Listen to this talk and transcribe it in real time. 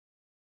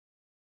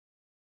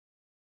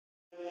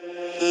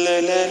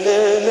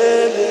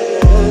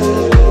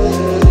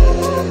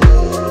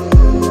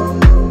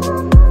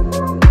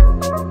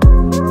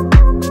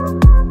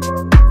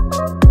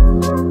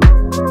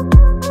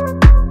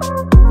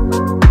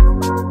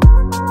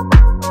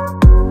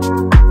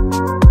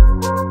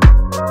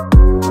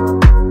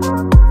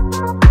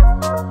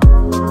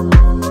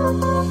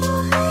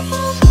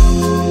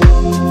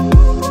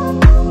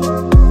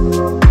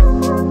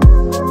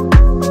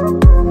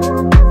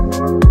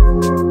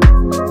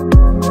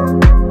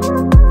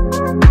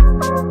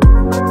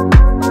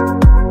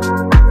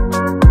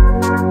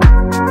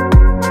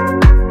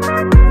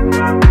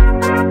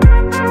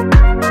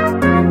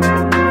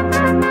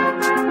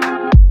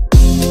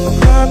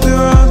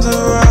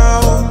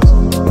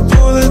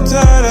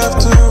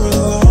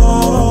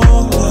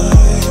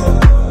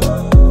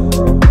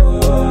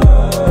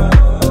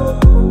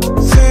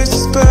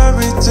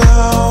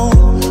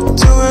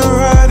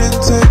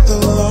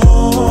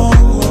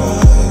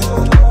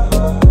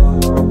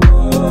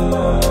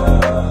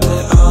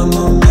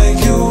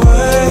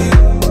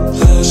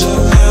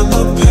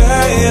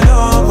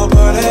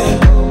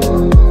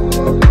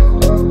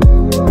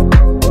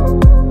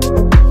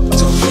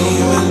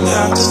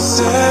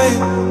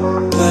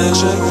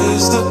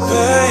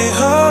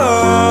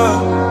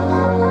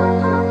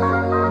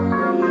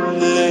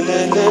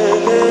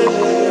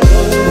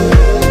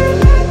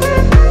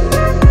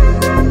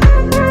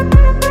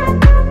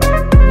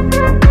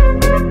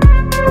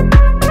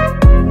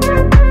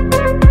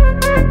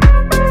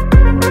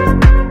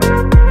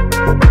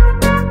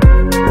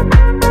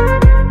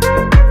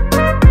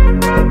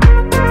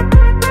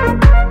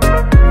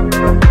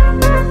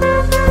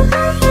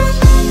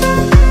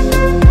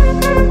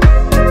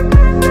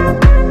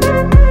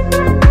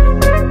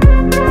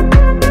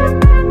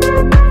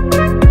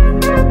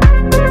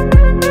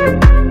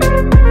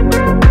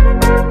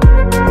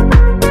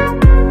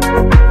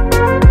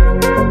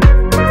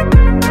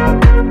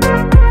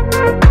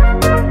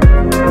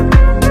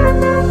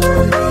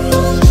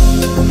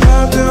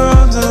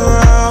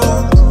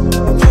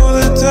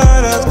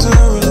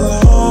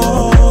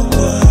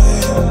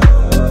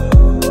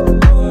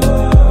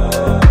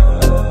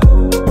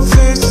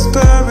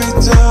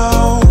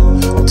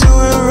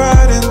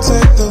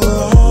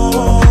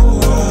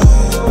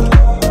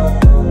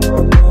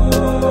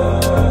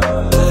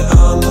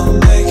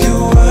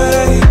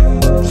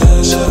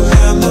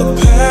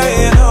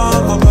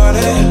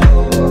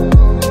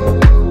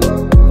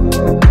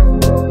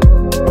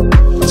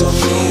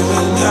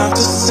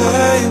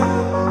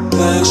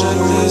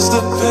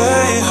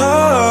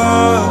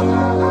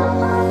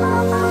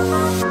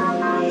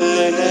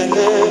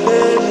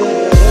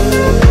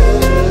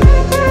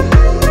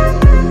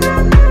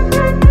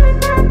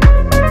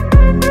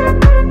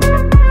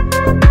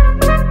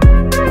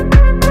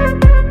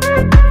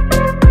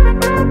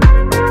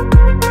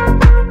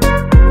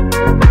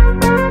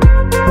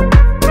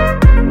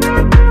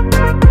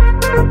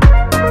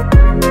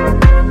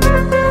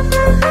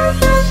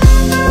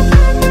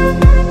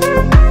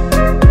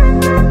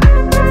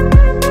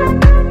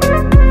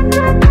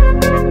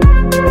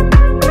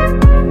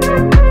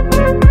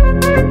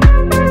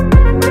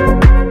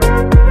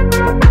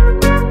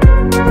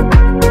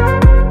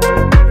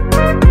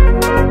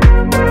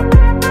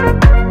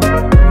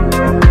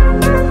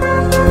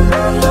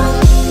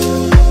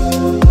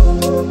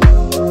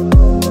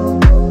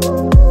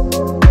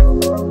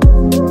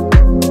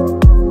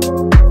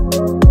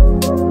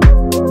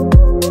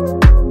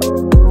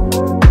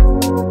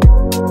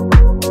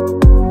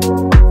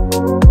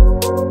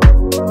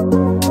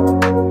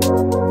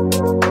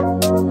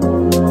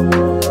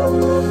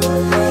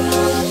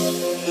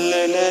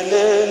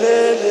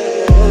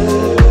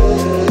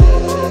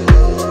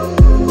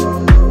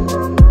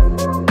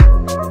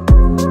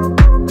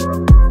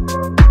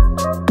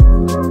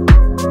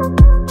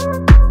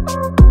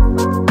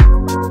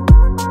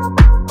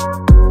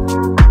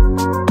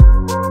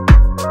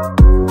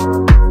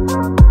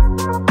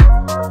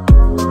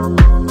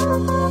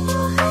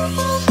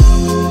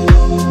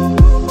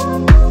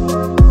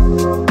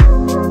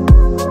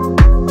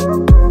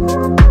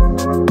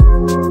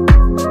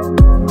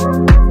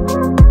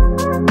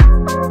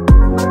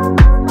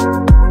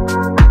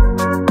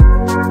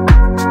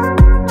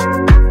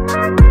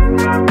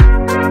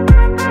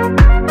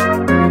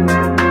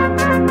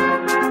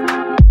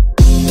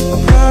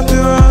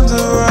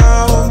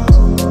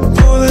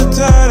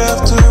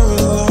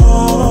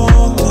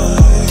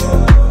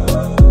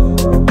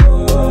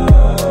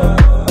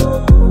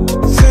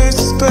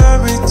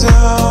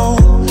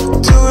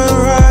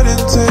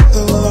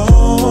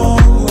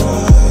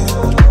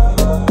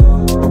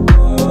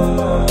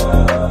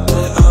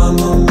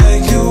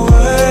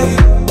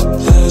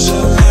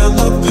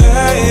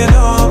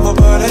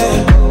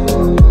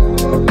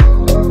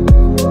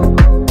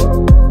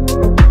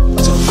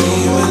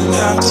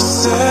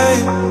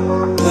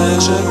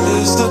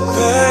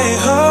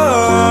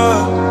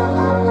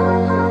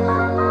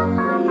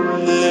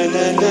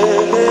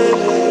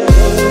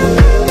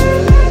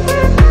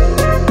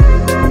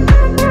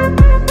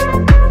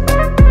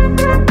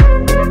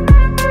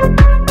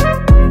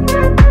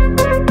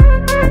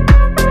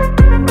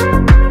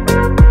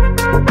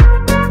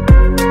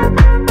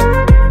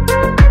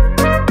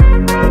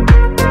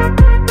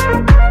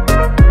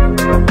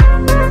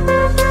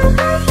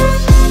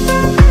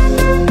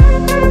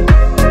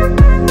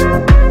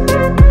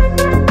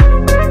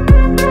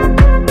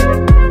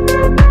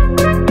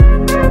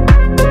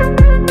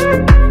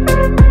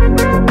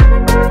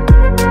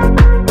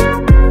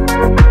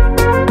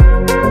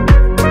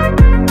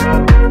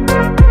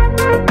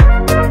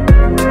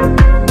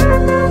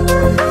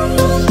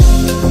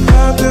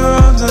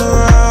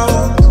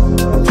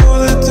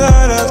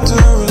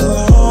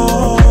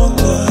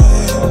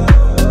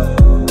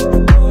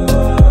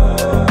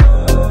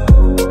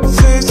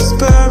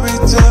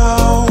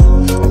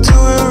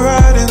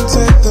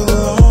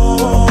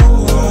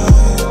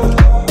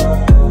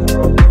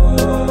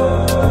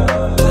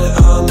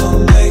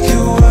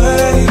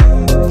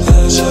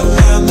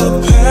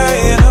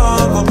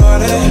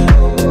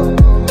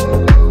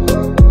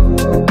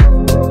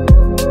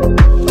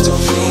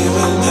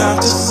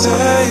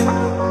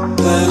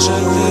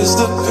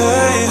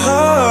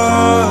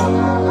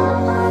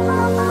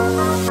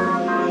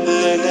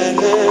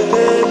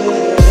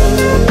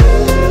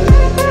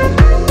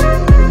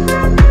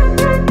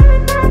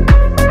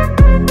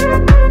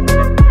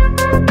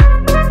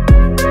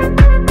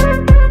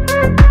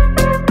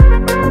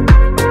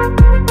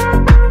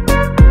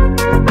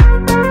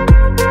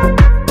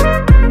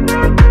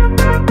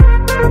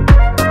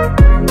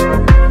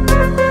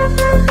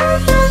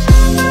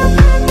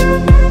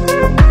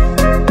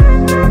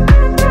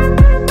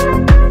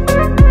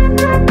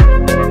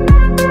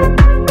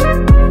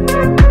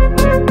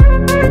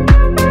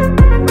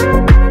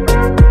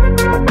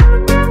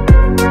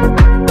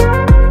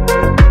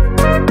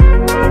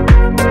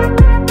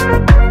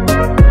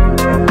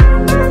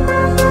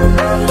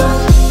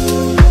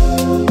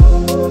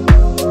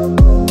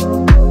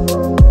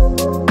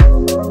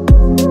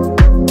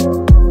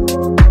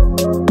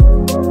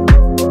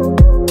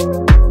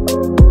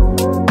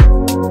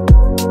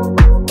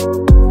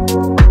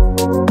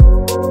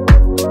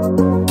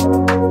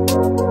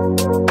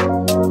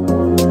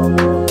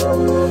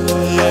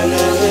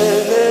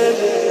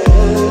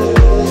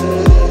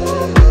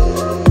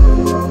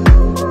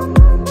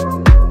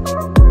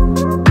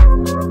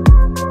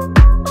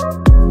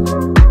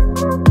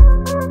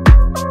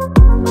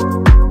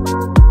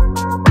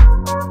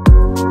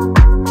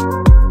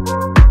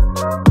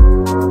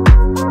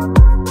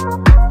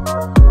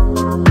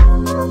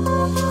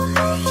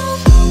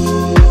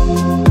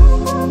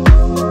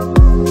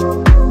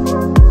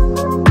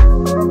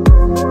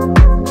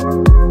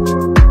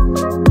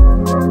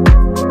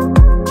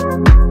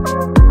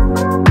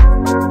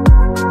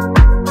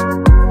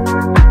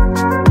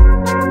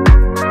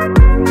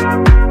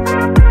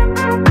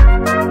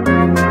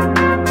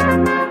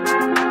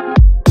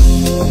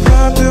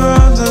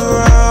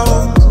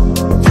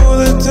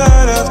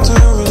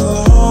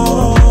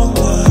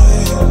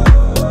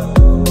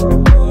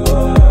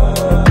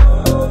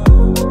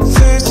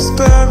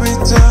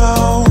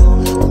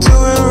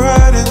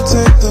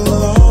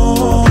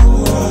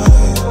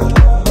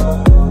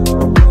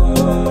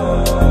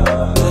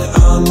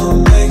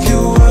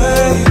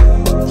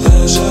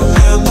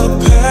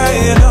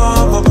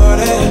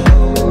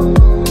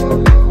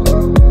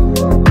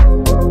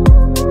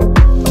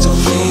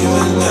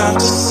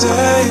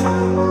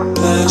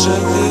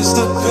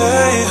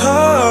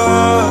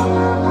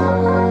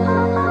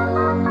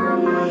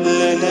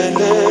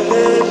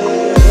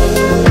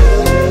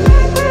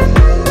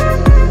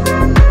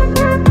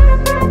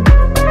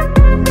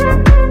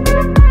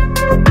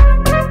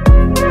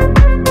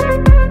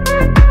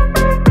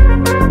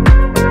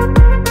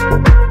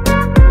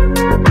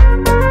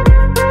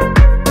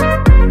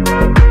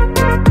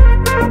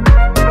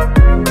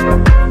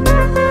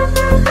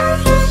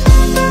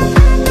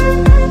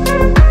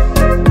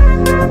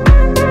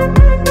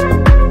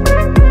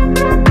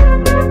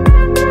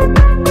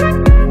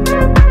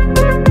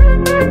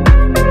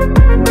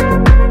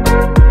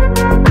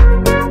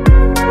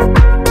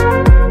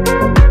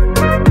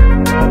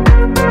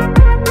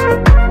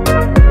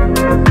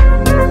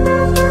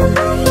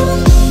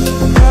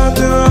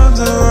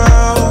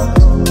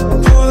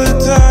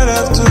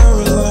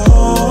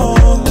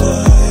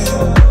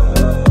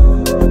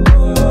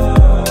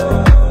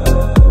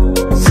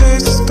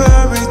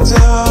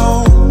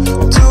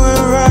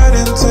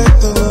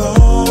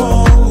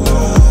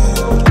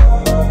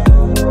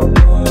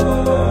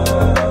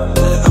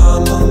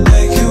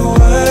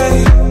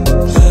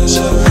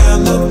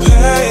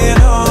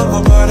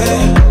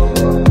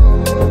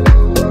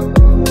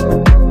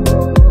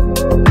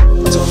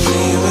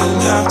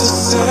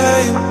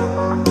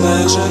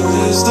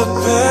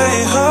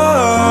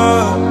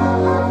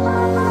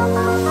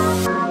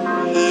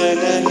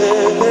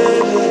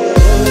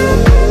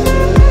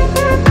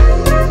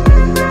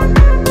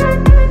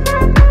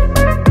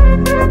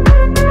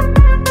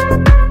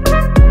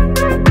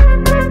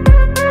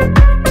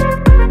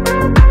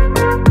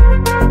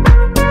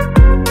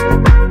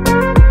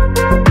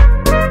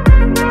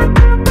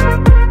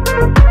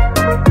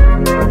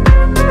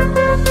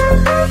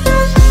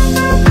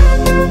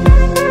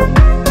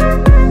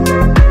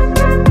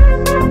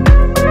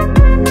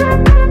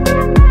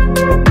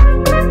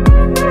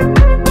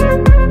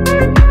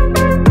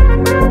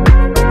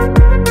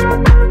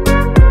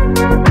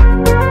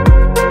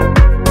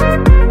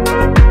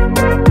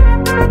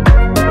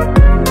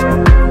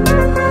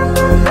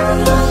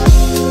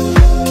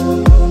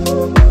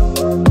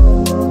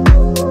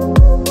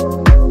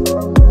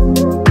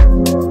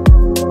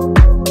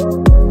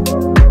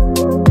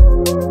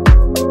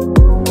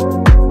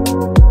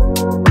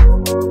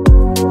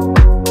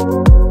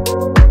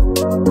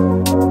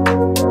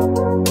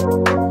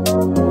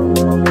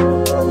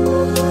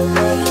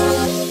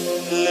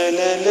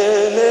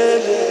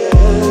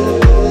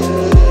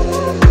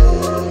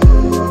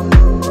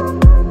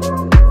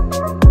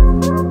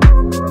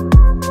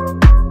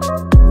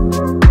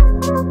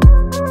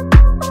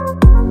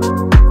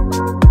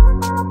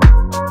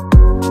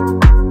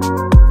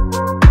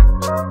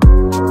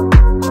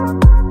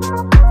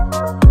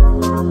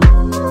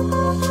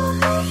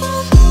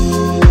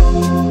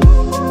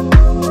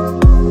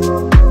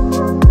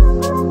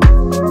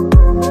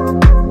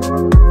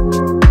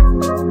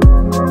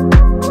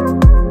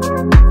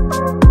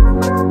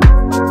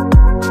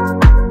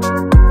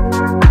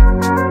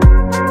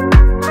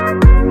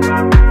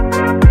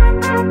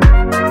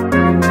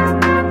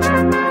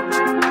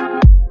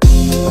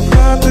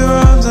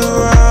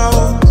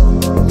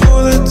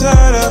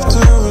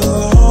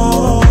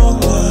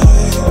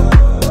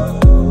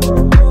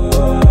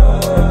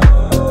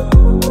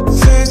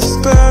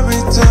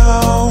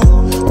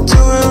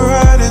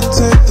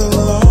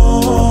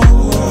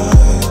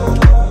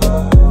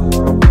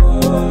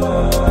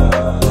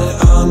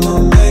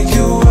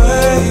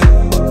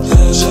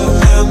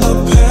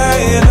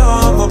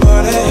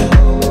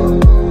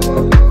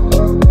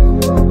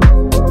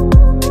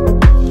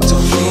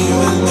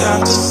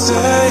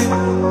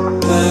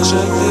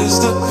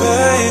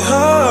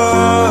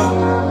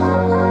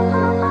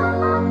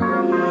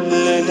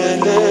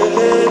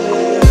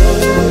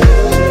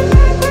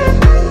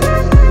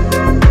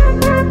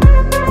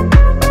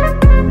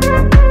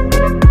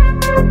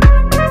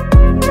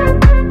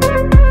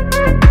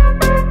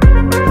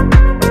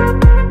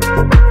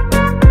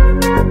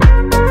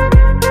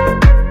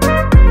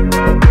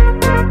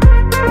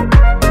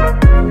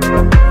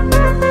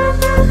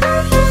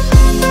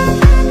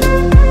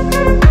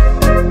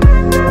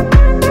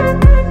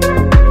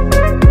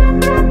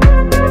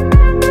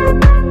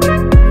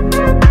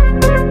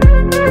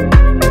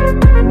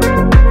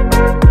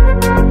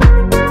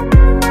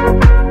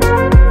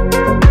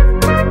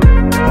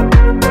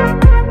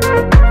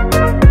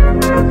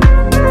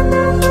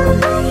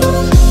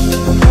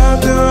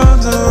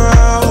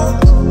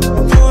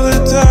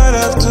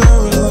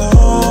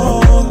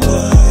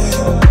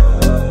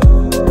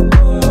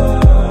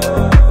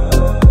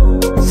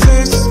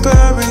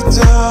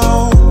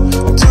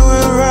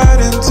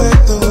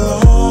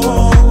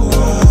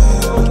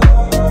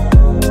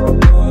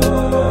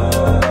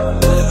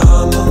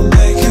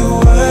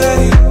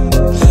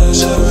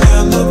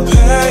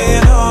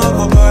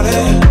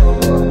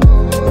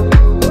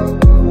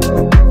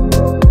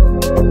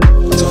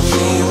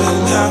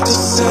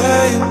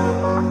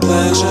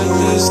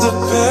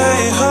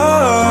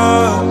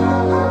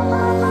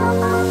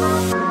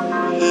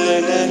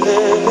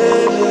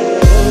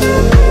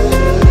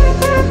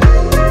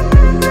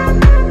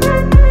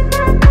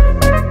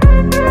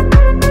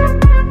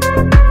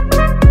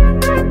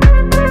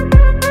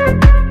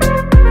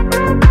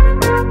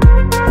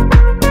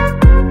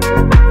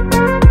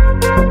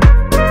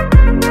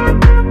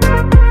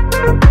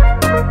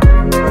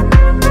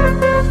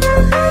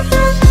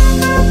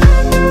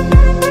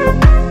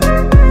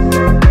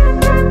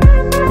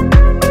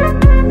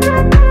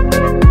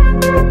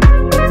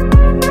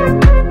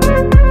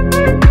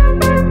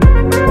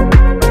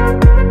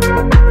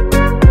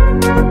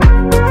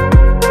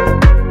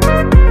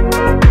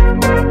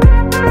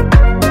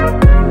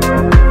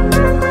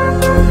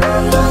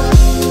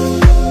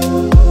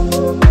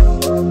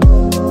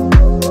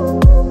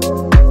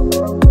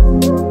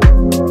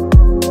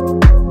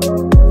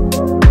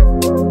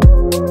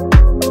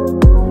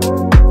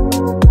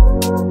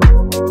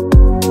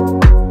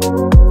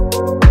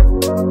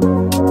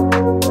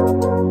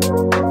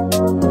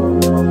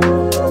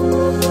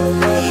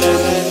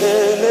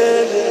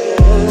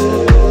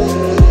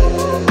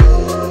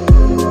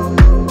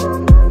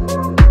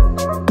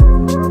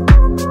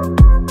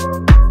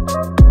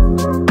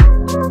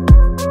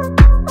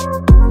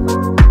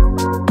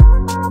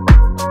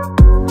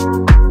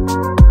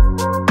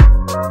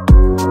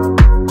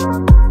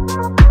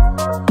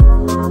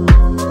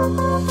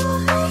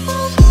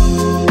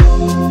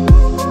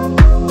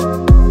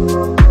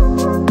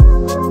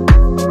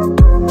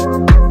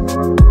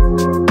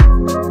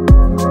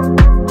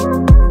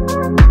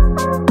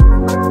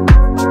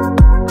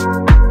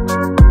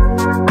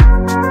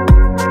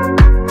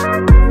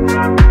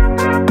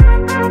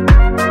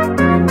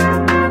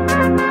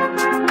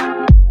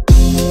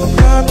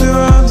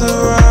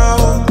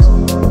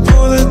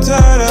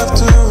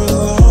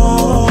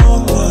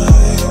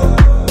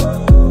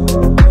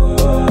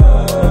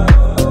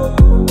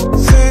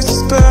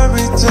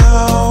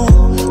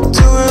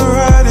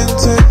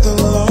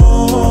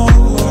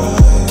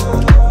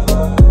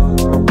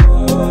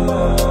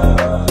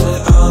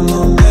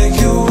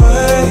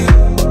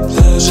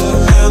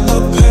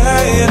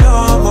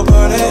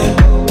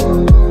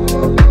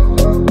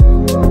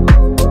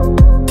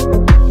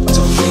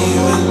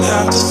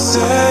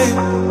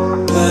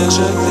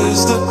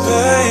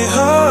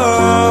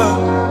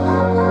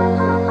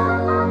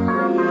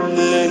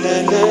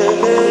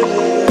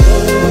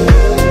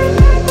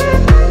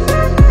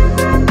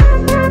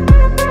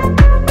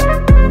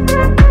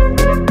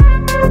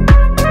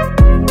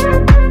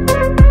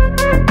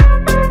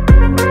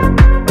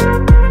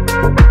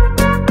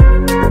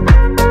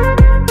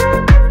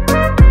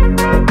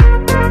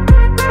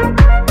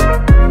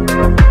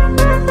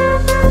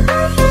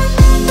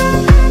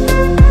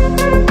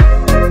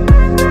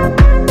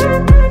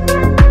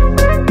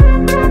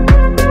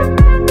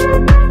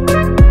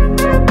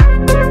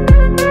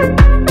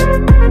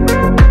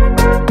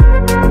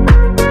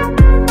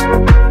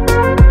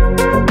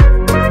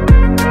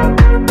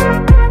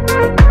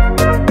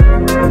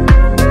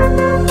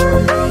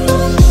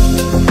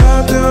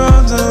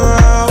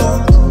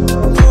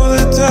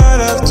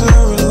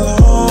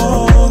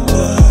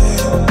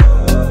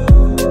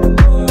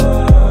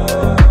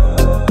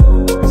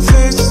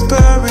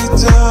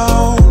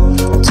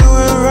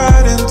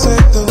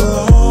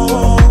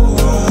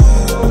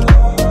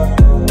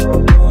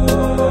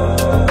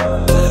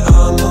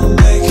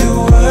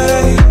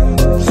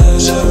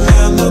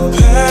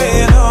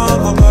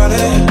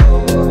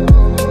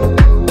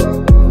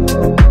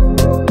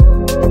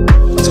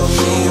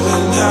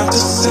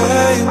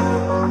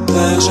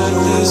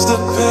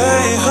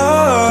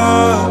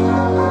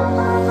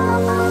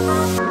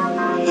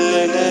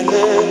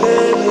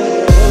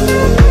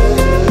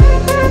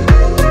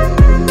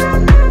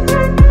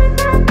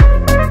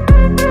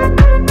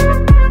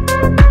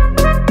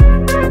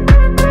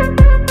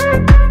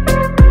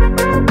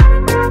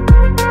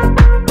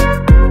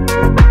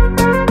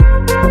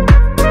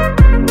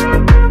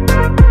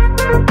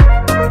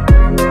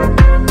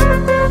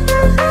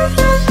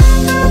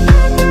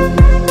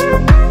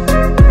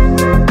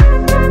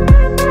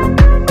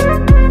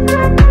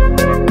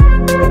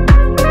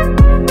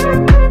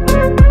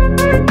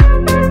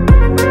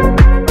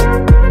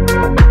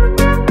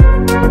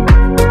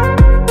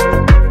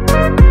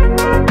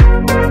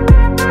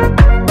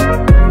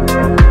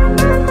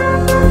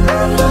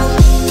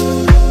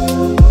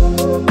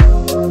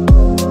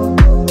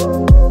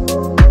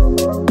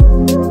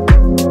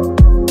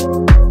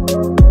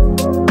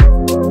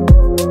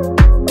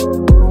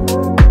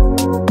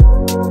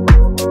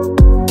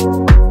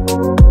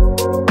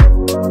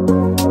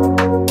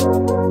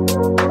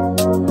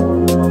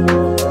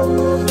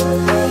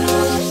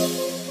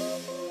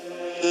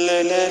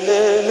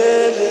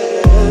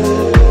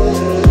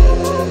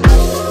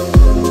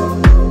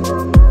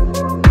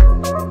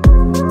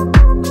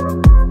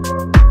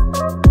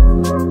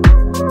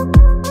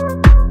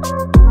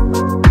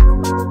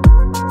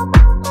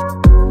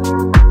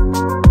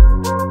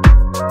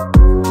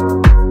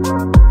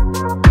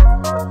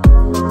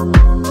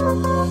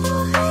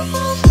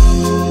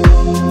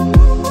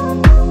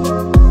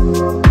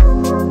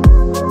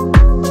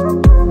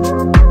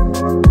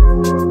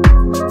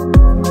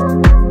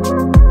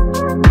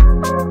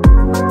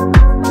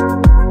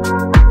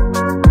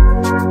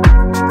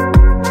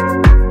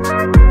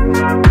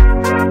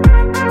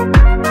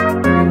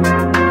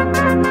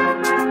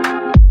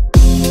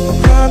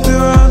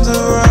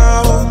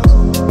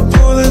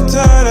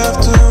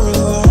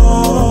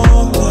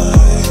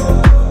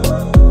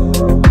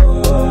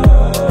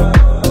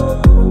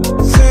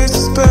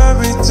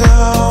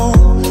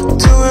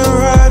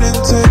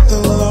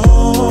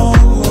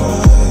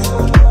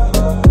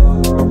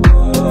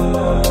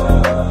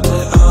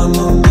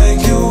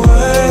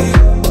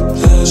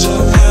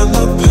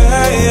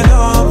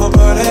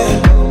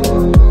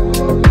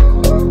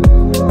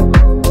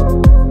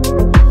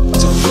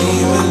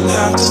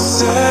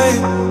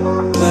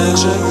same.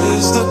 Pleasure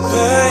is the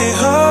pain.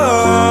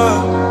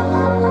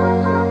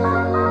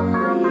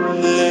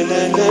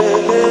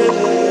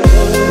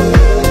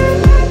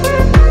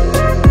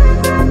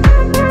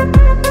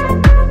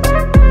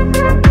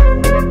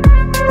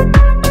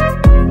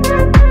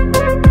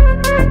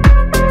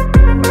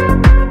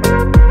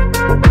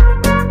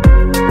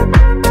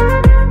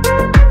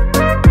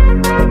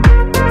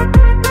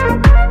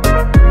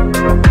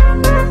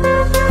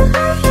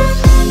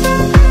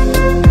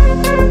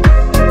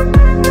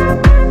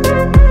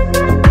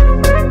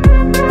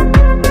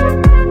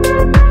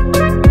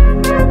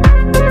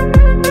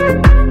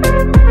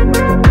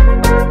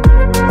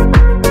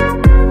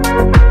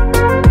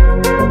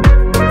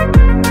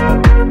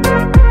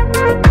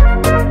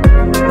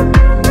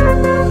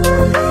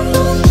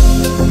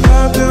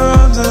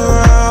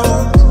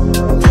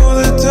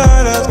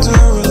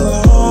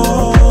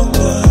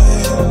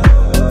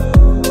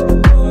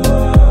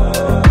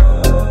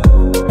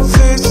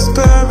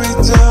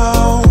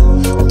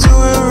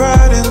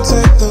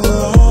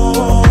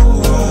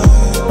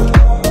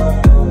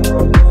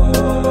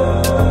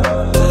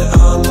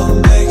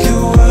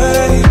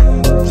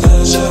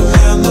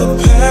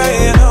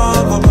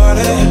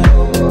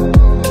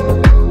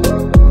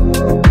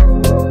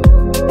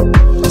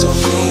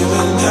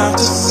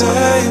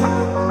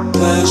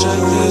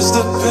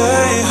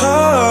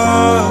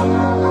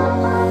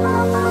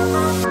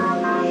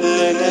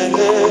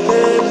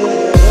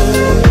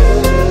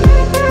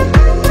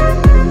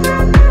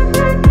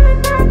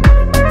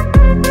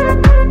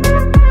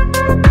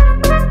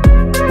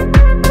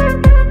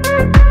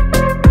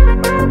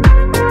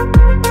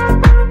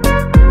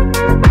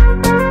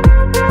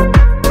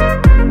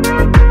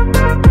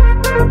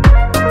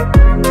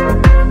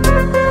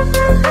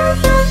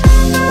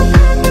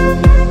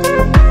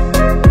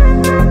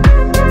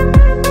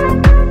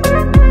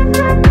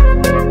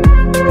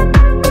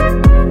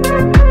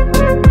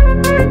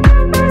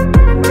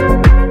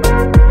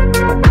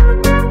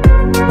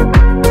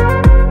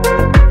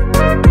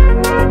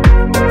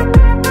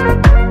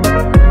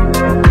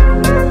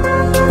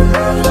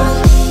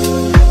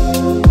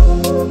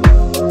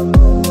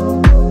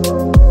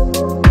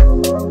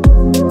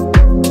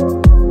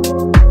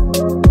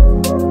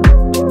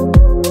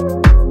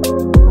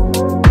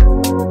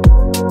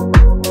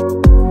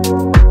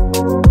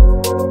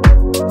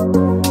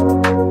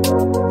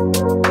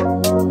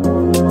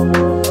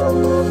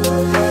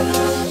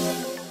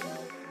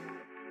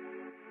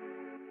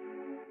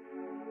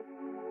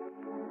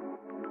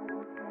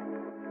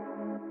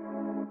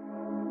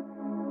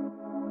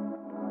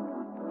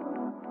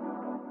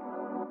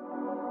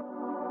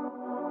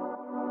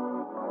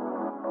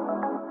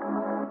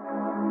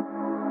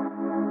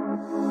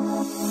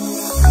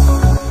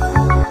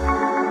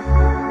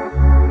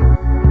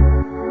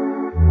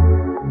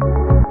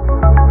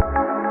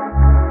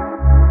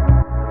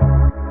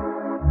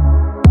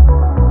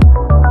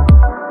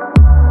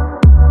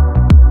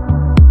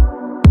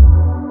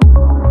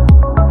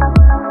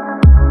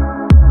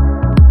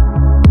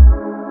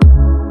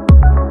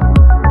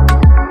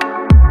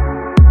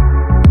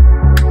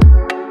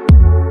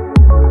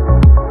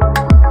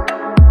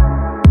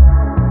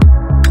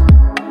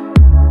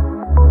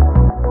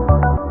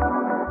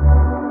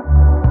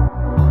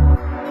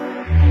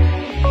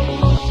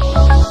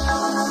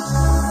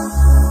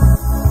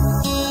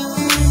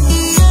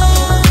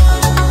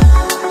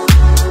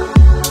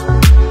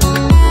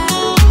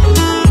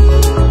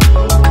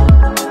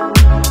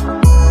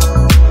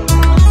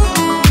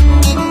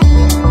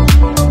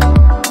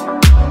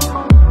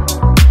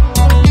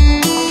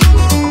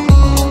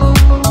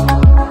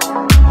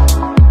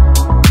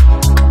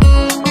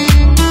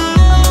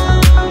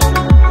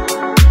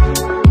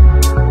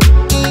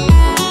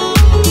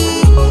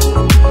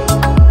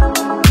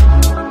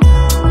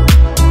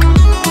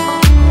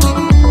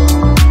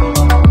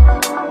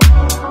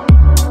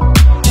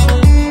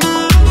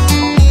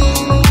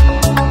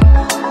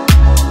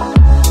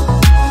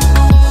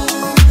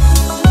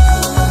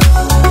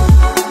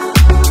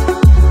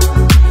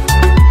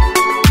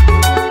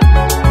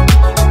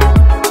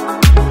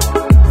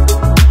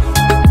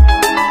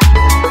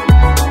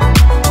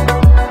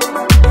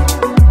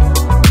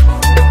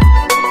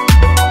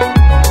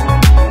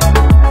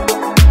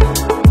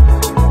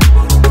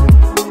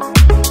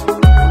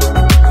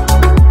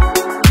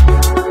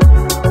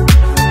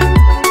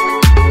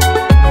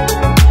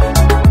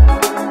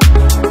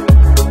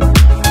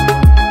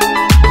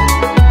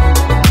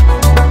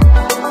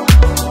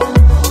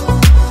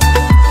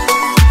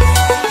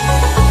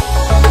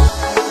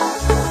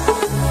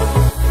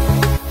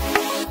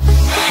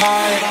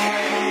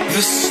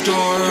 The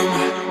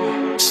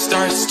storm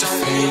starts to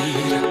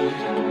fade.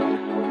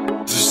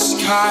 The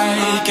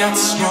sky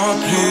gets more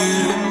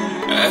blue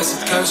as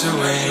it goes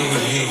away.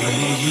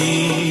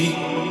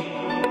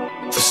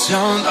 The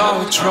sound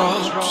of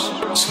drops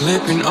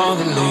slipping on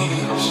the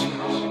leaves.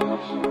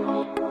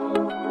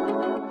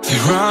 They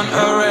run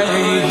a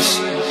race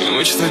in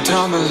which they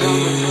don't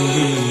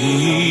believe.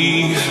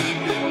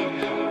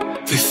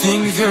 They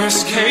think they're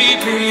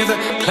escaping the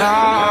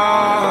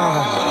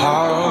clouds.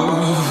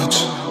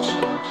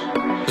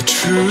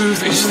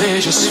 truth is they're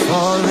just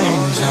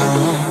falling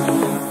down.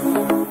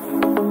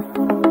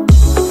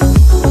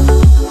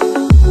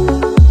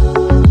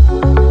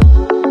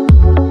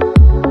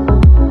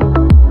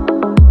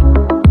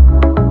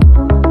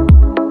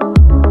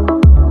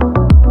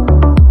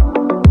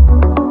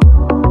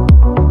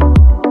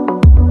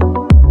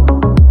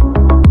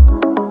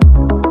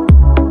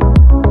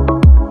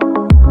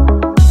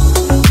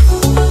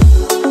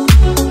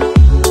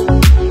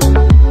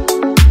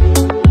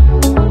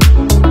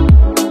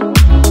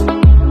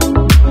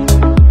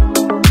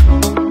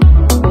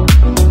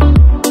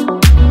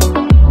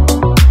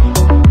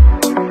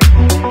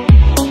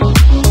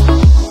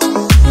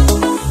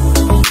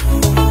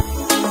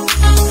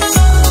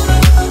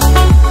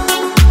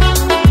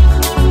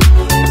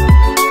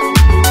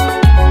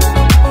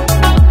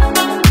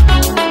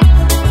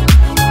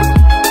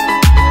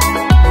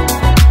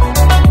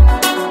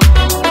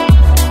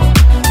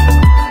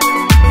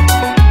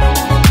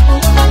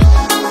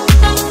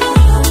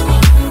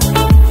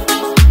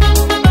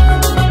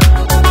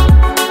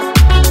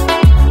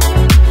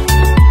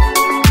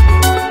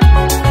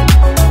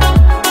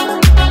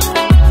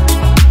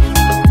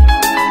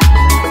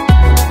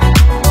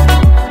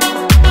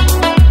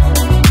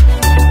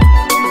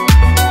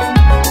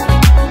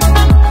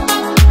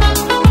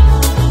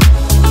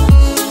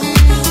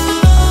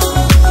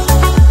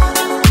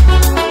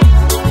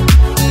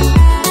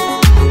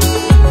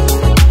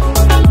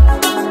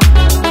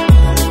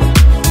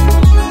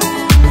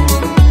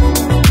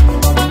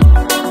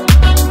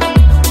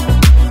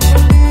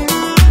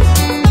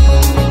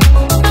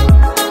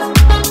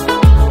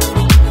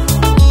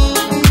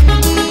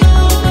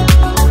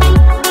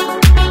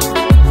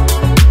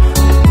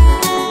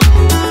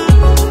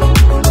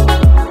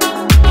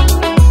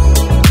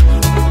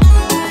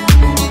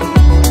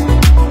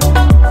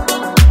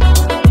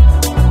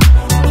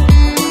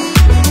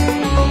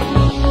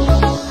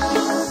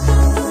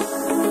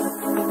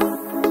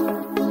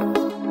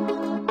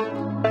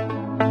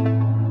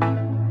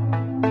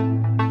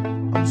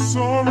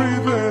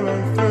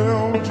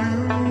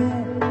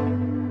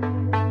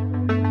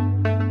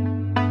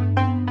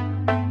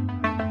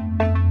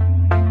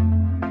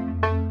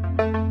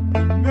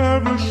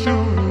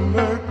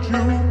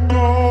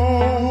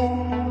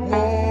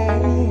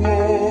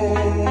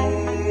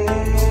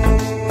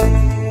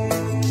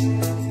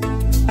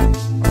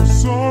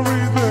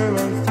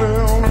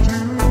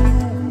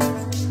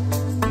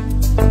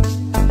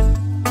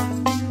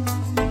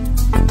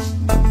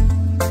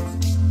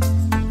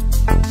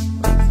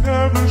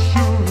 Never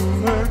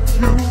should let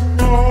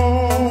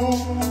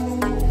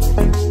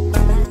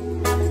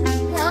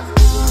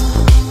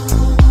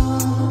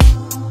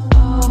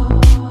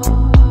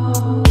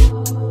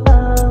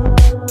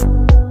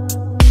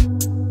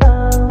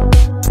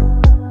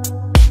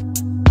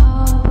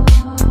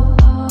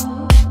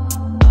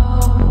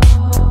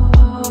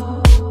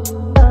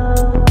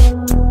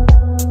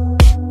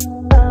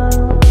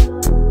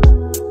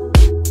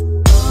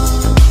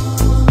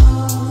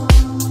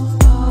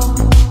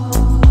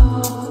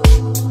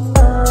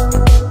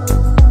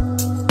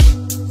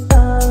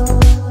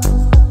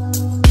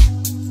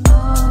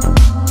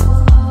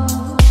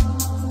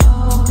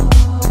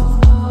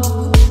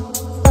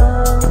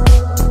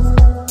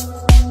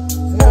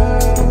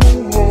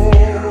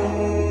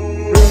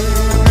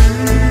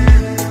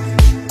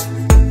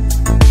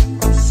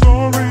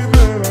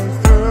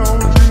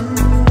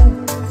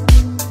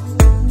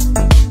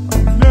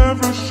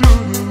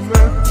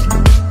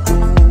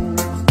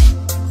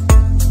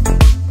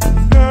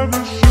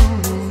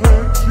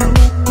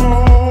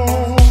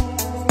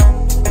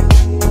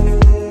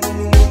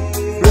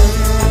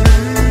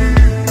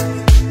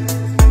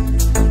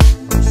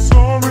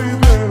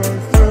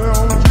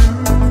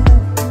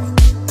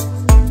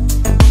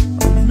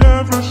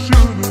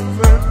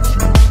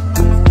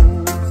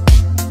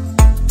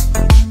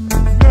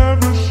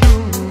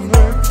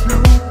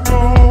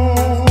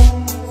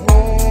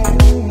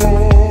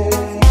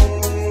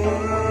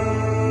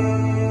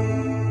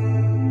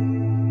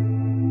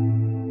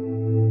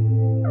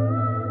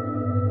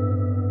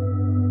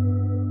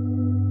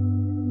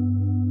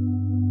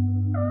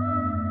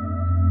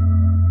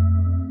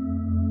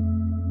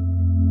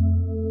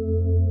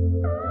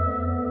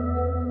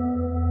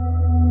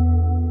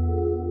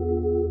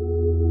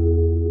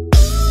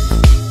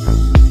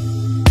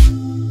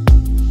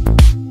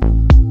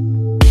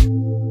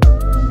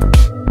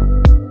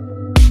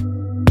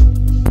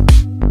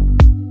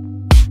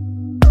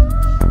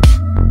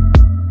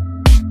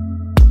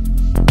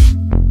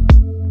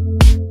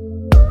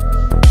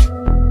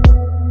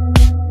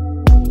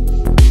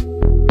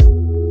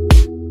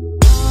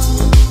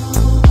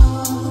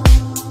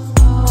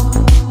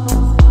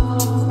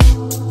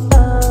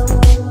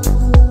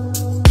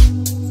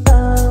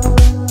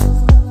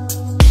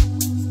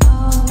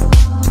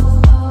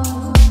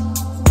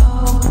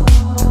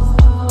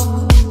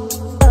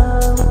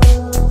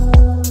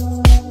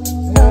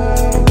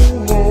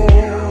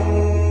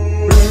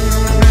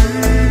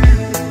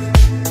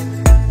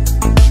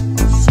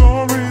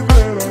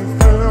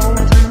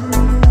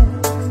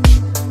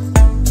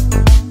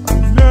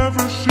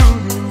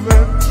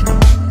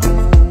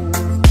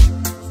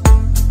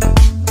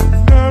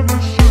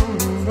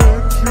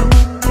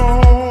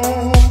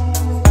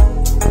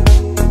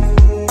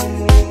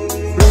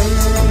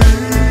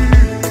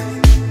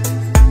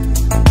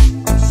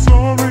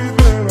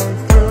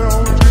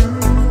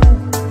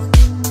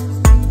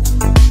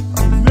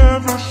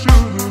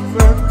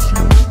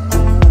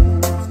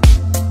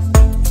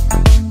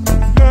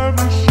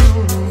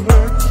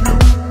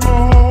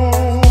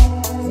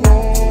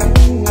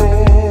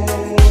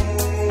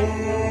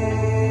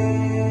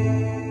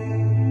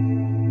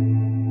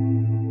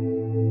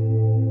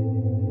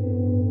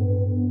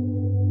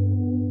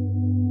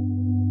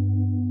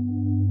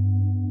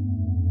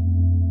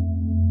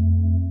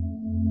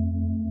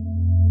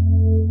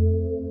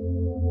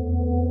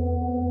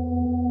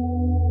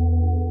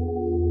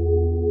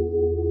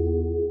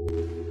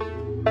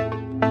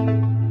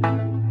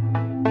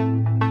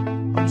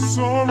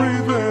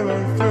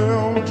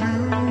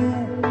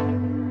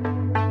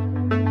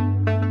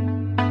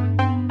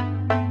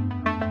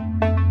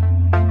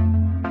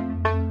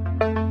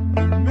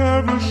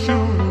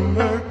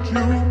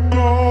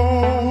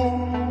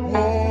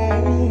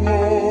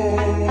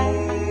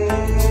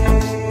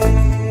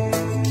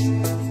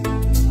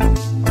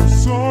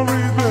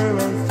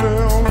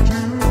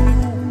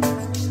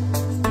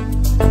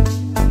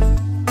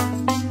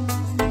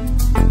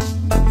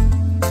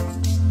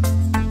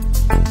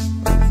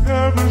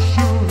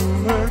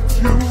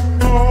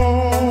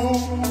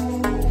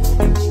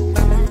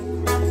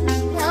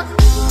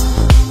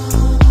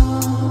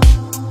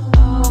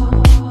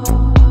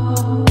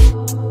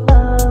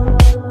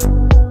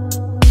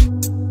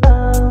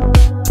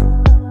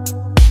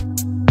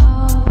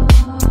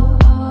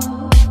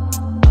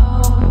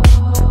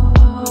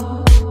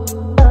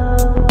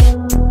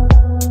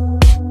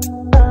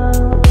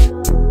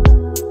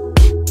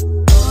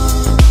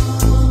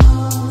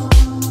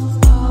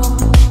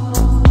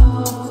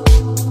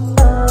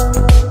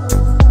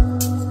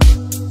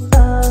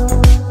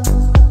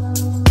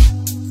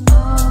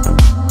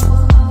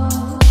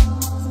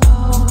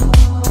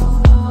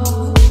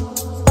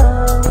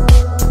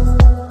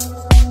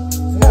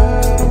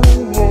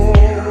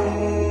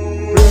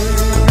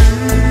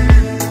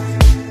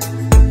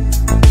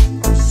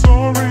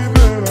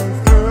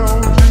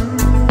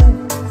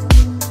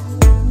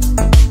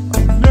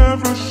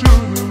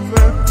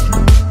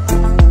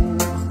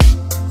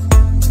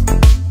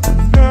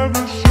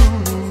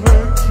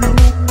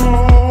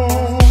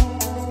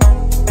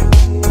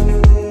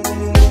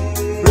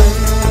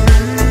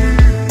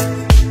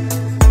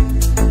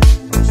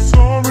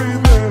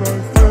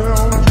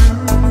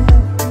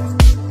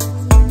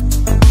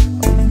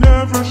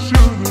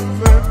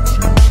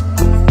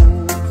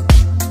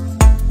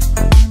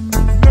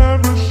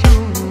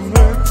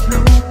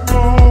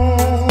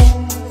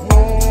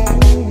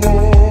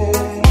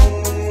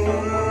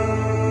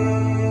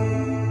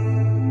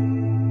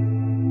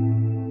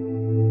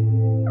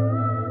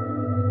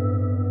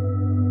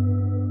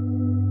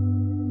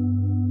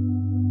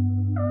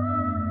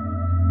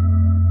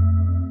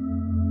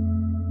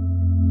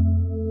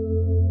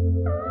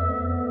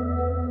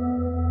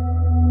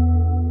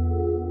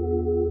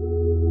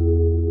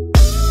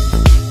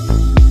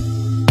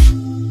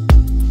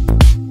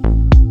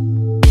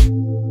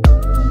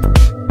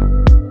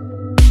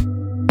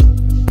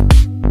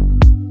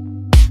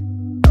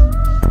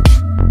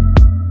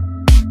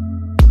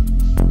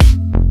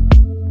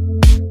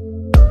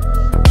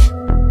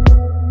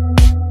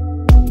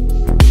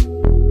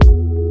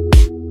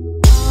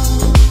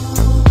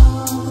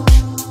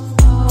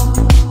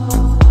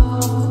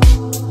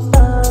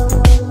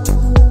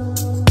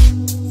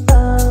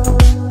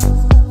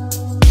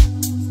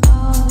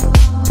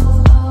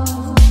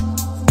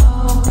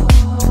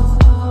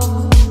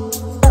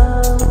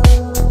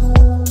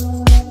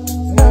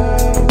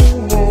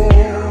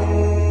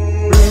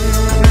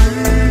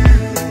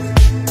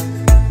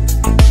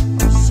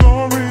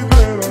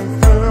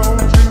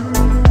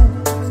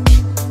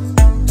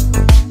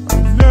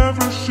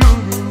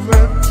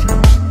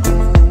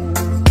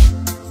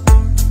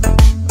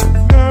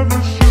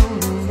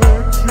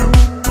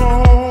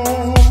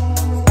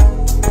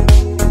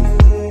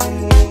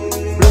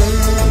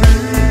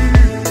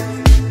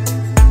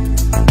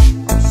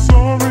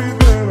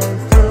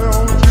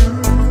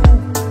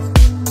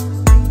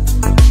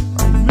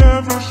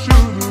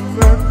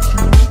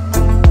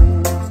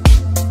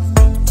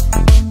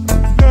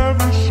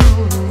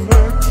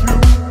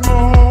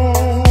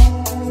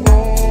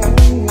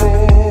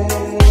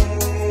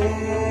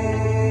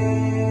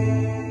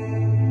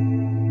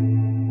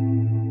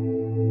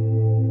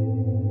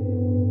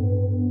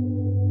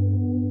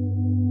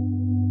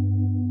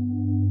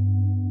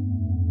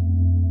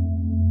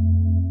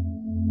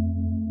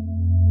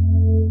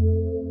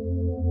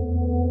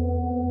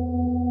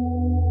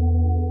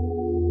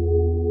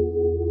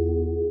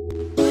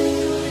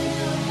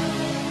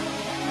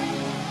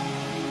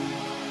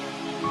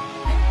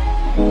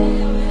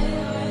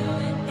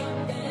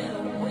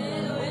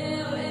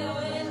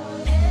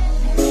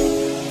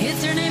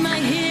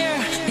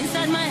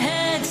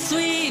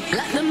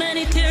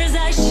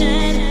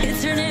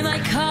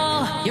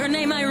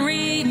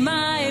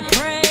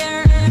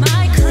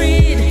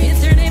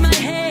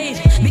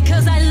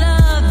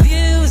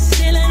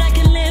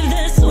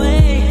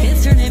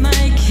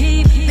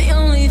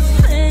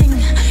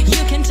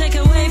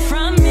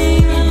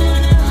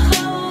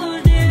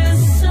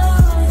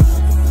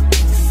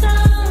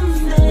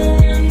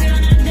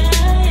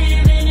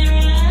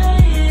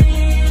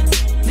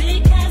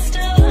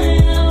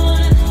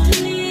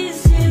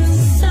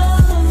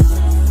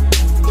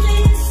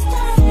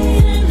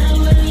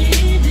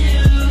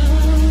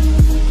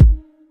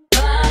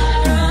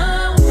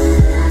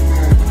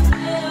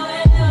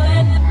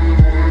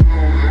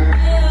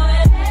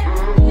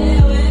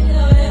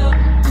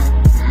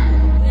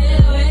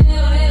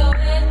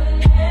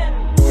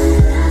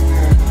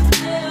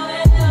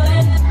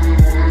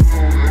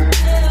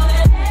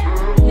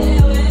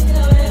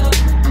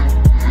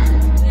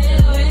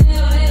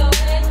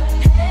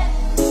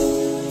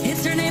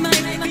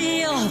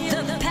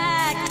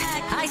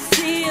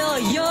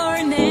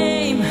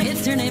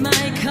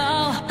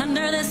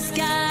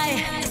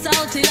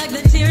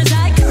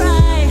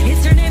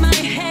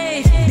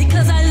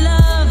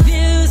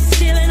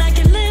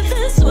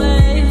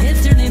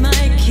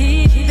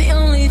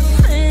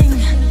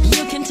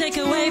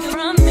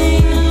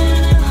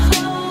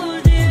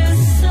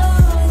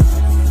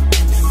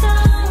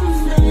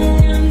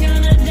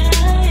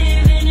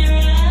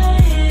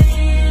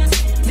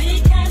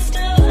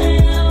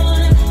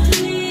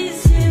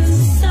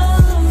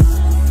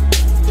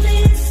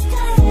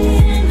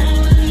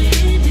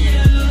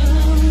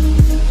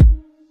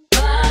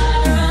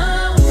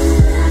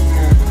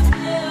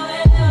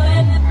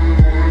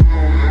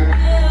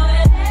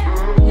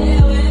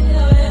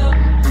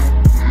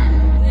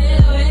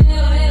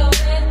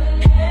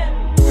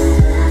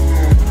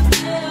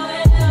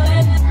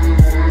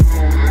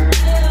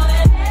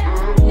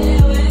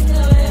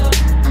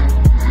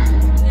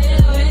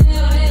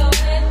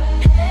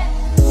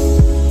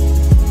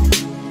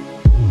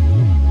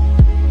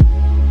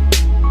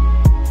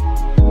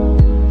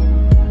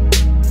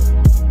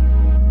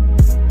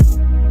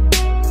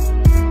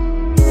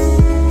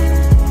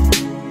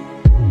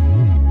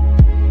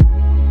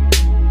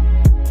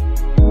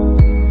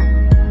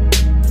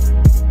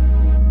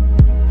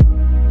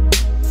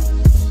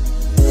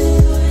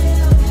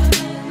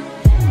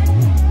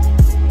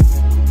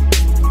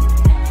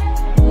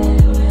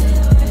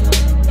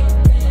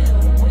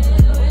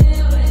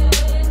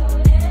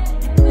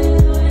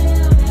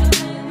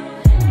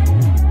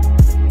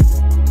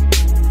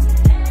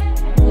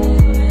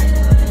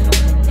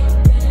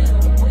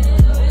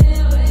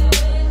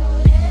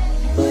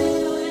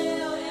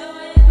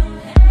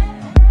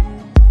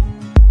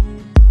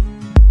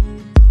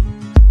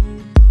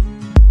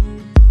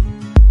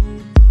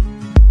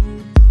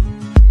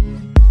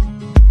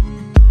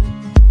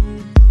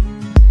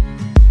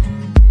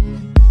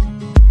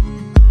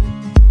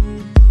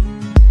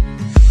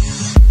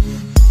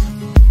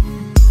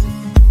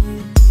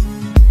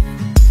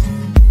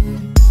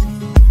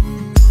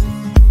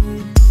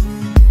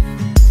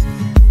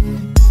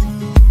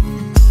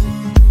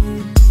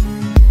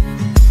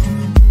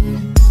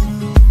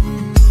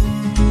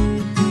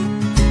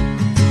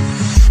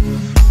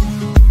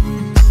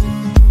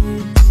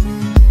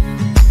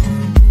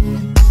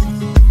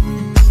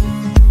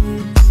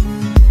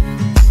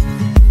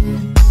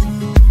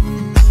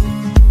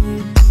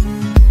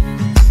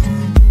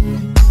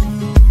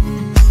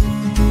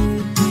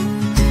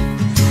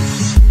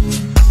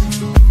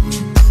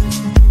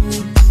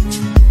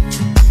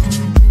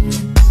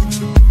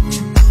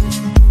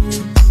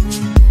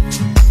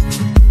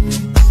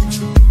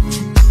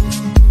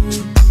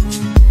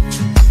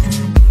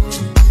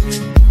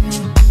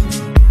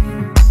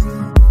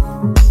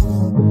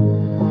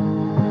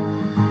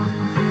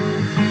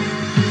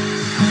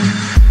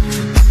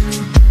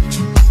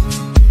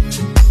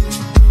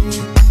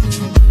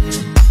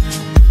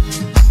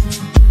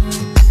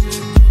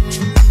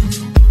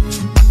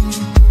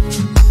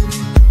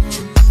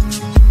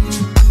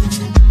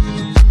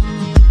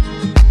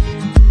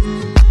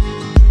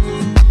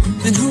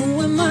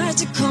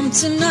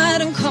again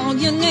tonight and call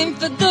your name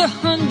for the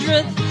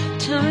 100th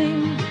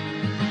time.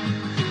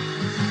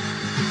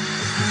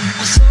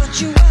 I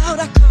sought you out,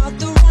 I caught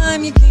the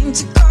rhyme. You came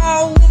to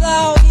call with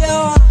all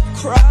your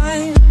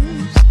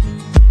crimes.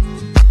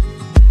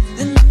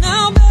 And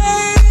now,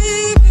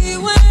 baby,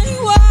 when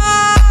you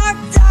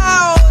walked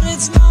out,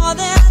 it's more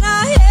than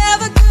I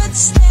ever could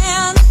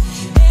stand.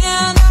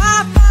 And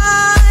I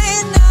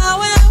find now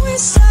when we're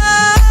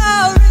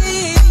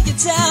sorry, you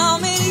tell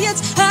me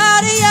it's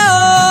out of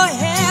your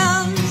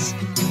hands.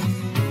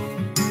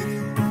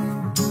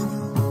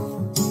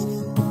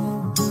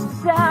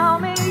 Tell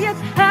me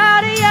it's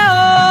out of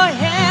your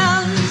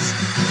hands.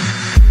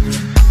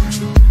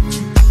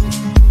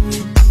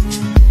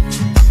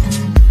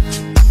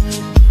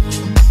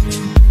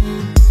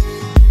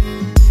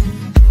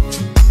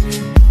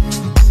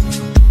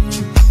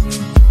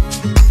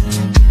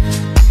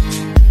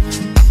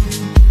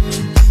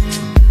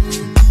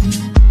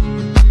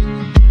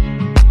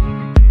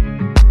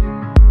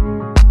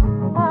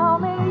 Tell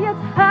me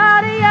it's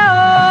out of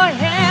your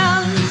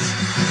hands.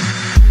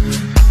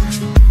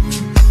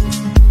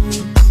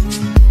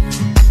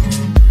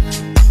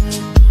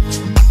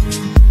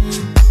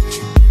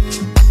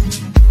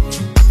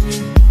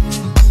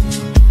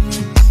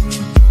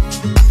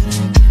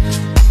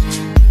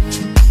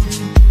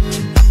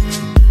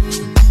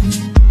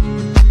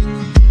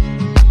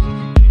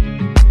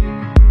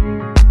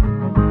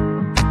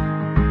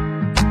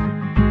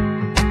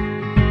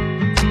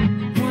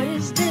 What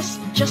is this?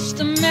 Just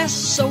a mess,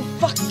 so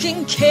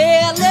fucking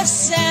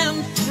careless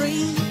and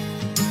free.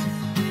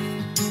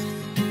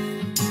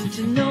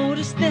 To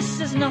notice this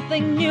is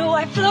nothing new.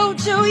 I flow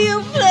to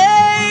you,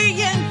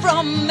 fleeing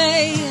from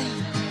me.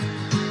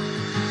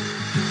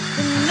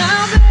 And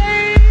now,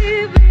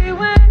 baby,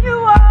 when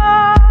you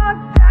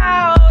walked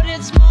out,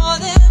 it's more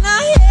than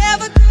I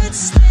ever could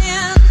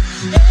stand.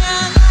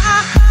 And I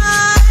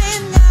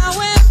find now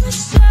when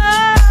we're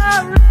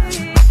sorry,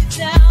 you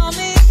tell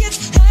me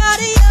it's out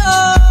of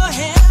your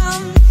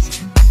hands.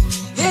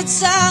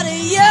 It's out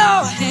of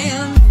your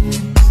hands.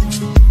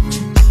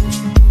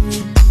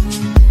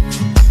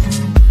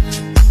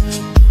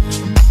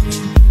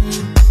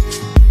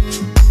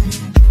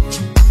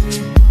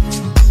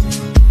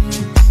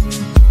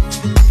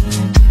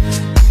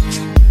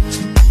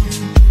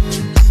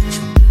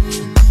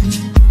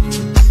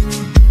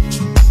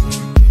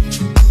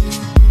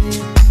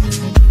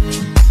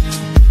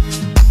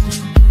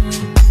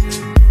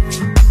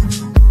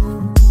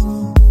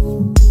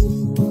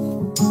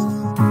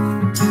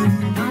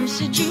 I'm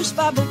seduced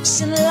by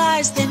books and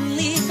lies, then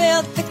leave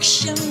out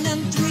fiction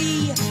and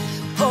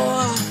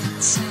 3/4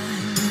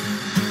 time.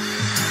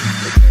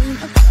 Looking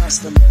across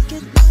the lake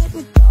at night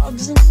with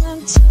dogs and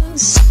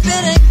lanterns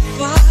spitting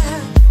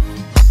fire.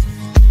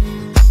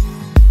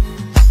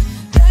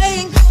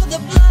 Praying for the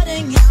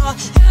blooding hour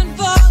and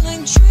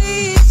falling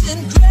trees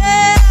and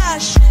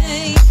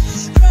crashing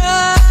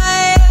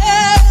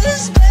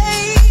cries.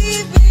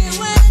 Baby,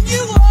 when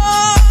you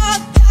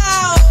walked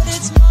out,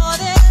 it's more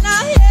than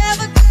I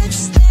ever could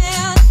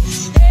stand.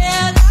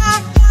 And I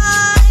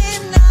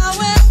find now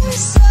when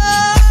we're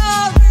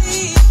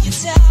sorry, you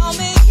tell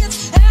me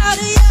it's out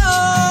of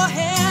your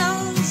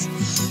hands.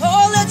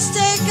 Oh, let's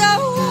take a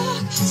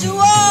walk to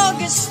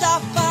August, I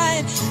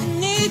find,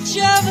 and each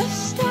of us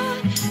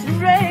start and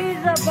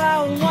raise up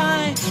our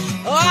wine.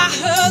 Oh, I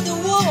heard the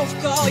wolf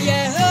call,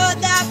 yeah, heard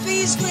that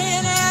beast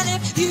grin. And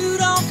if you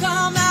don't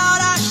come out,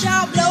 I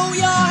shall blow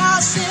your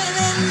house in.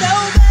 And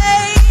oh,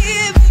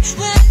 baby,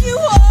 when you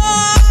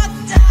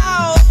walked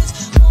out, it's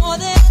more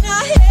than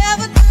I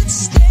ever could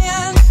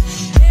stand.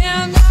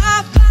 And I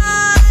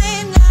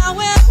find now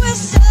when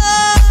we're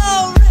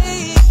sorry,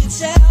 you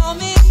tell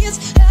me it's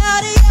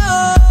out of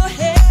your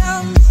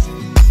hands.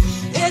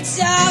 It's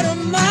out of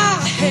my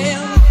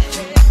hands.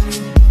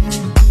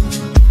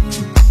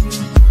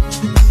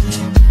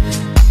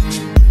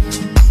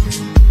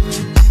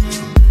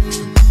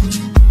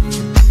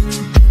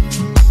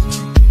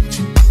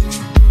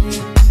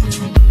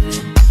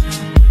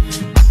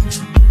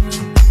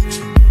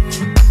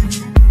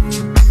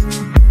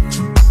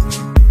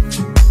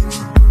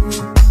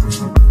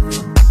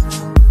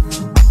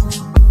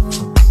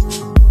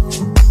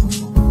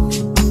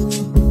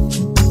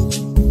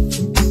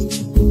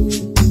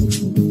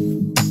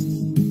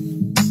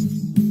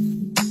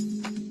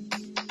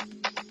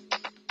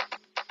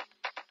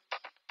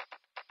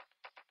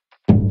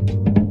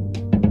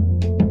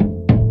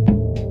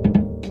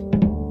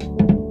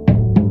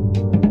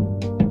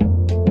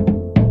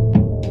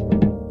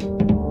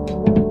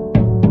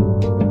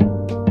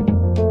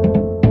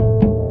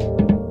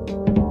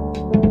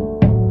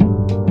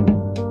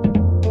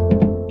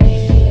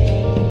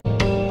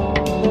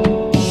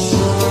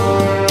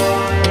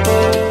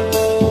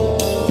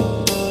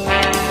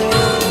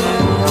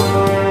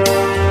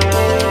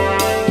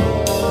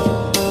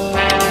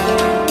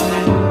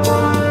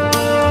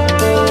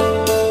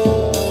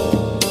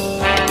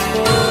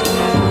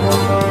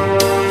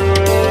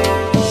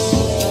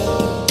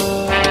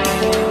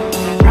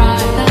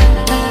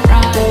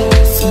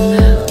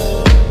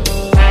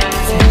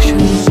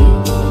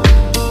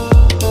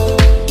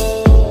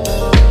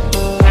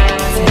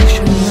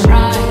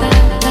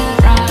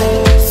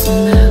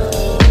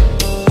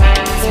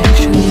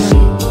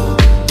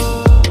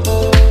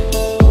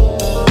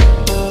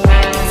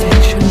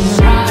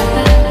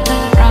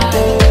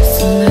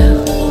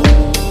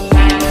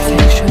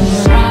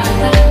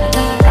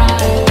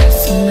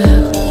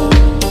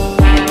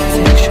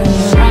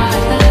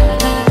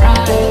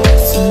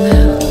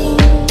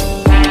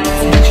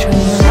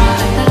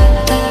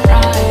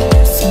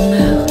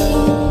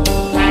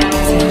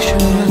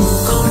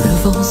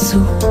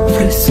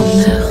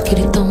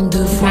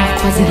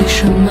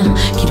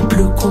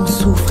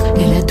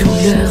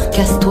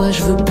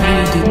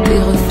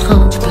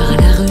 train, tu pars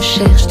à la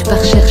recherche, tu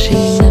pars chercher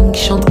une âme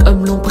qui chante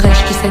comme l'on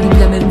prêche, qui s'anime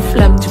la même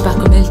flamme, tu pars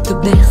comme elle te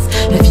berce.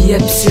 La vie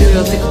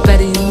absurde, t'écoutes pas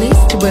les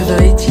messes, tu bois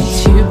dans les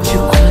titubes, tu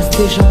croises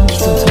des gens qui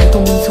sont sur ton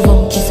monde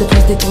souvent, qui se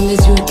tous détournent les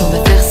yeux et tendent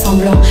à faire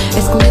semblant.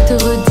 Est-ce qu'on est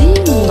heureux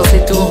digne dans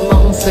ces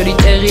tourments,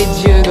 solitaire et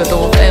Dieu,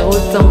 doit-on en faire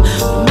autant?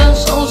 On m'a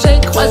changé,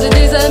 croisé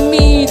des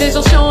amis, des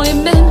gens chiants et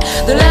même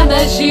de la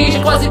magie. J'ai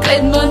croisé plein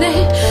de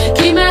monnaie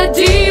qui m'a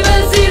dit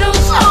vas-y l'on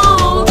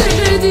chante,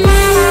 et j'ai dit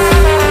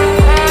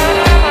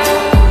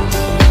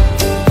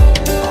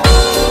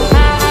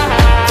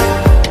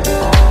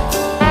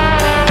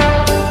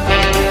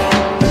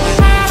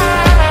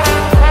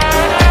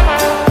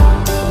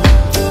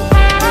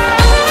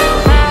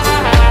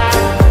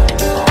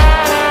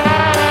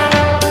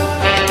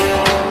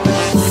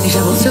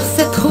sur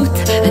cette route,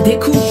 à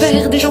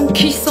découvert des gens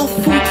qui s'en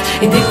foutent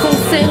et des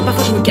concerts,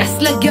 parfois je me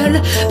casse la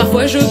gueule,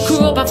 parfois je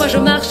cours, parfois je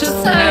marche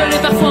seule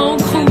et parfois en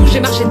crew. J'ai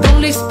marché dans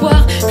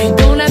l'espoir, puis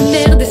dans la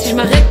merde, et si je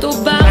m'arrête au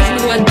bar, je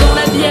me noie dans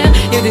la bière.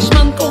 Il y a des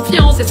chemins de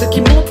confiance et ceux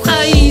qui m'ont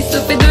trahi, ce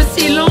fait de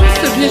silence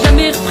que je n'ai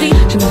jamais repris.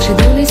 J'ai marché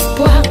dans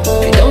l'espoir,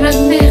 puis dans la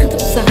merde, on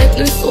s'arrête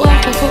le soir,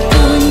 parfois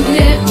pour une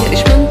bière. Il y a des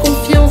chemins de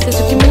confiance et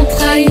ceux qui m'ont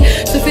trahi,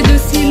 ce fait de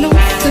silence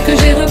ce que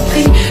j'ai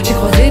repris. J'ai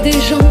croisé des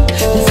gens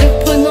bien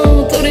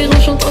surprenants, tolérants,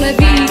 chantant la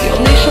vie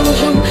en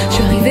échangeant. Je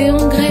suis arrivée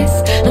en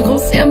Grèce,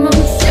 inconsciemment,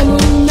 sciemment,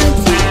 on m'a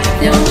dit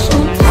viens en chantant.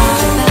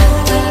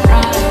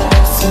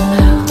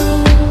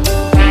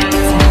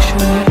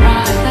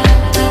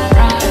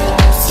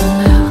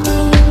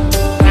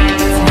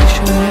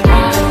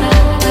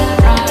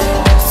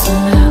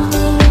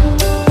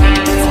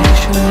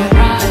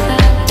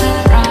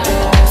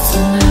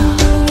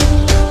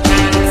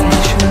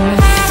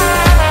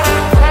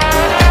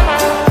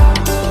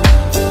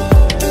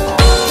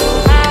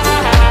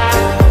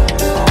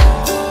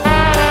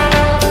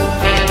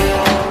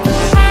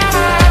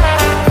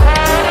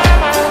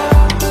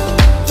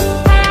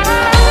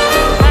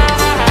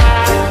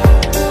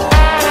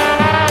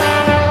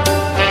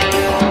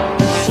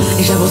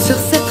 Sur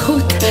cette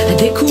route, à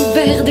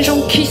découvert des gens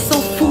qui s'en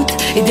foutent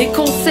et des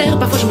concerts,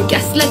 parfois je me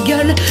casse la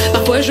gueule,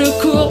 parfois je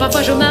cours,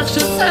 parfois je marche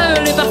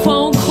seule et parfois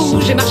en crew.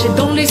 J'ai marché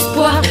dans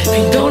l'espoir,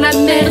 puis dans la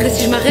merde, et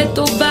si je m'arrête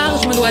au bar,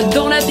 je me noie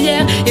dans la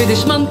bière. Il y a eu des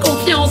chemins de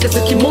confiance et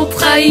ceux qui m'ont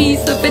trahi,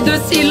 ce fait de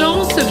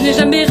silence que je n'ai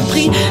jamais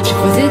repris. J'ai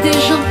croisé des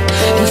gens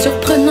bien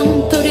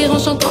surprenants, tolérants,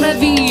 chantant la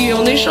vie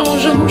en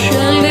échangeant. Je suis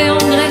arrivée en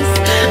Grèce,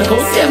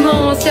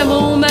 inconsciemment,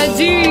 sciemment, on m'a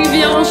dit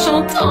viens en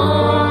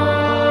chantant.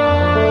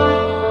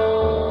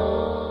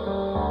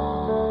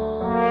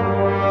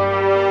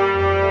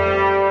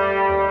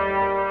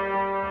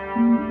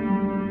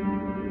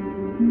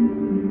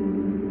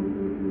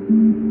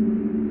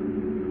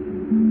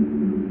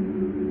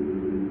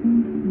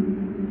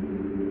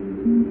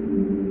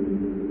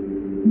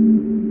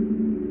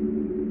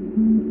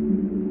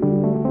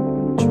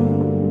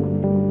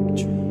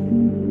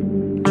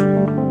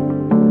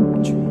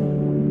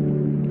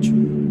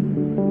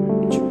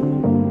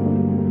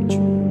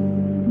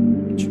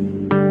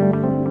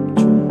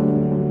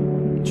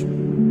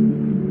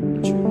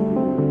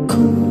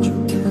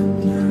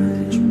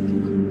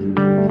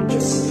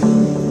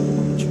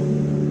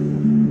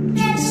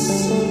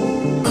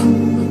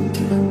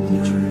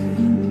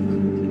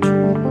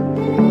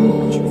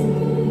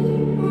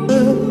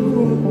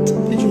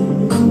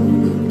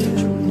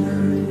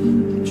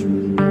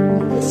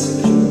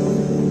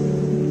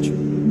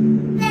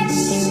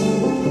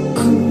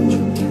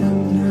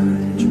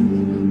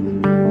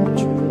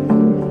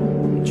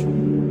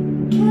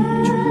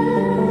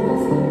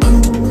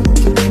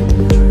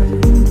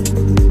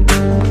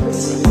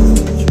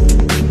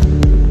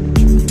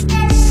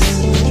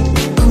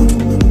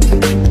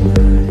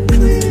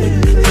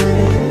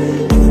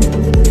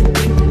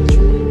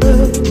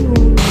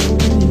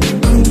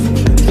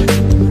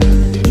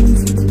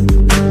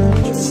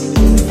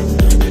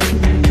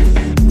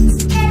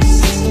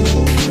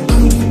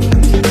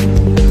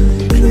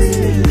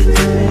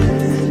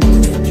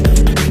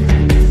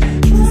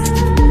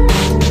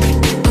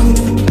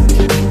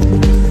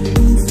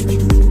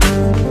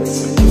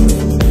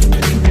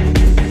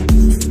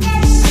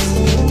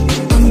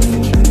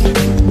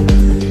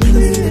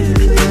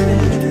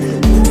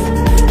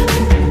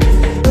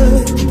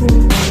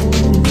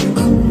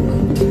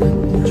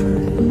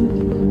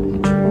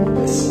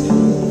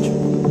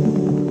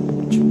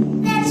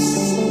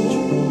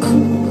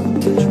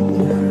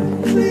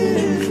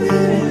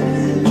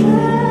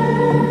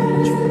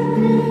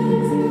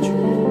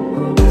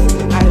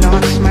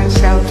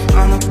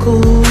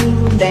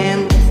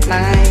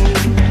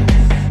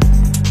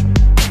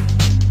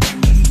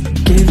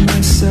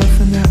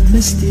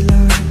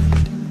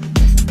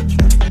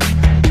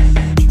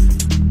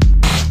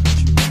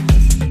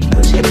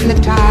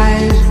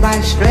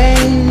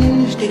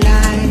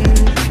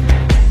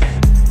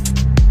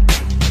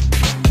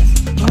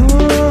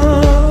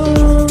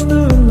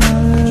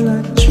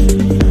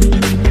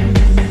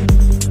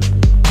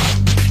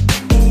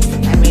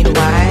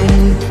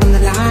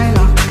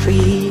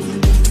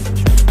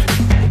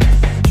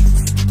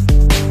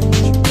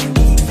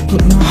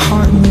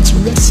 and its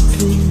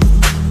recipe.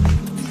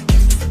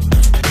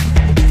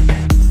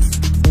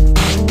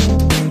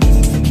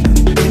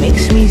 It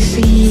makes me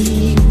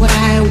see what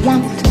I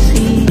want to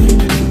see.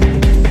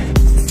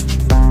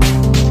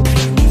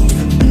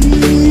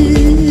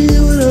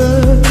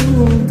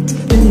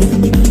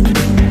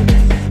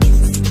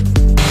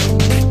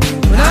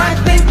 When I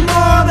think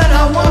more than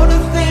I want to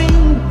think,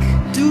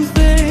 Do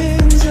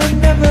things I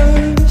never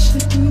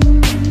should do.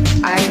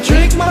 I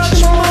drink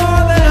much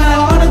more than I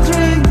ought to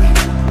drink.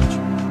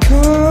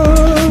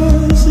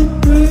 'Cause it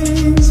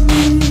brings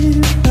me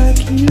back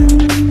you.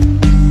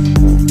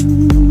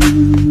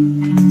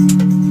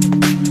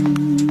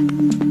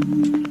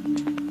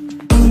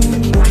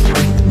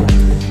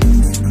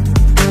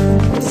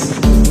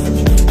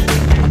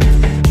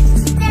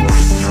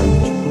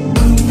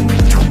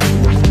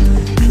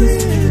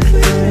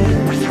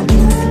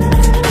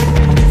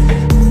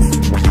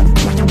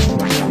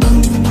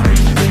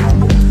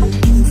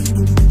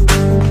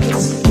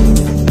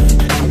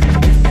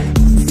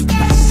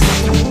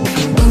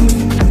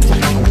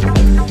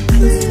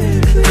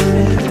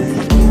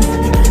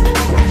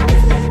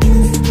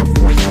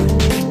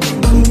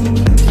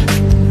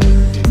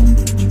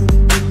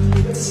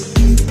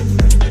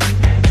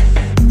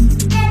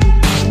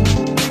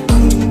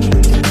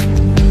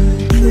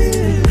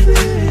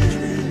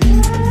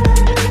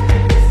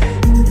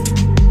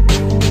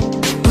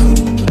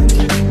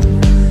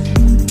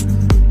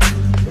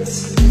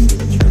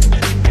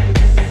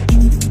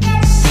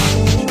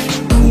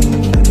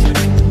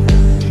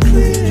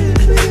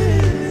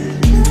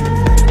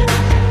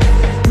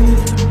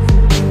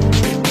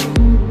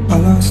 I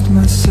lost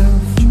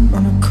myself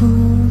on a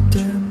cool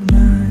damn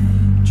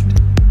night.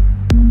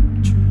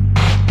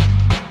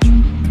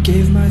 I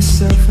gave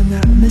myself in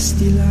that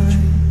misty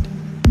light.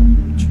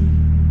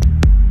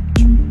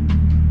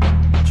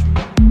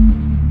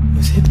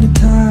 Was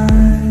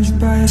hypnotized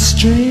by a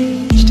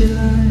strange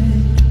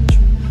delight.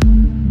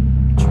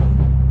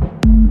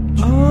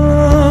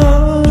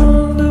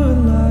 Under a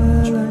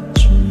lilac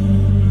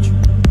tree,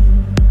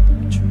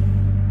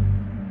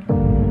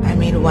 I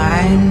made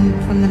wine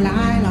from the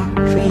lilac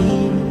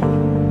tree.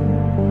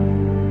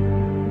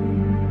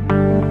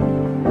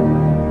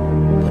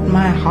 Put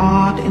my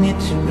heart in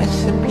its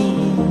recipe.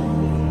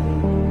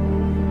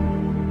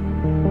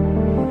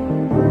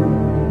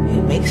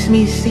 It makes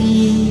me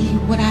see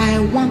what I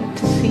want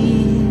to see.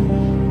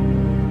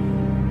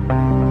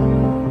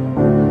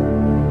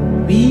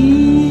 Real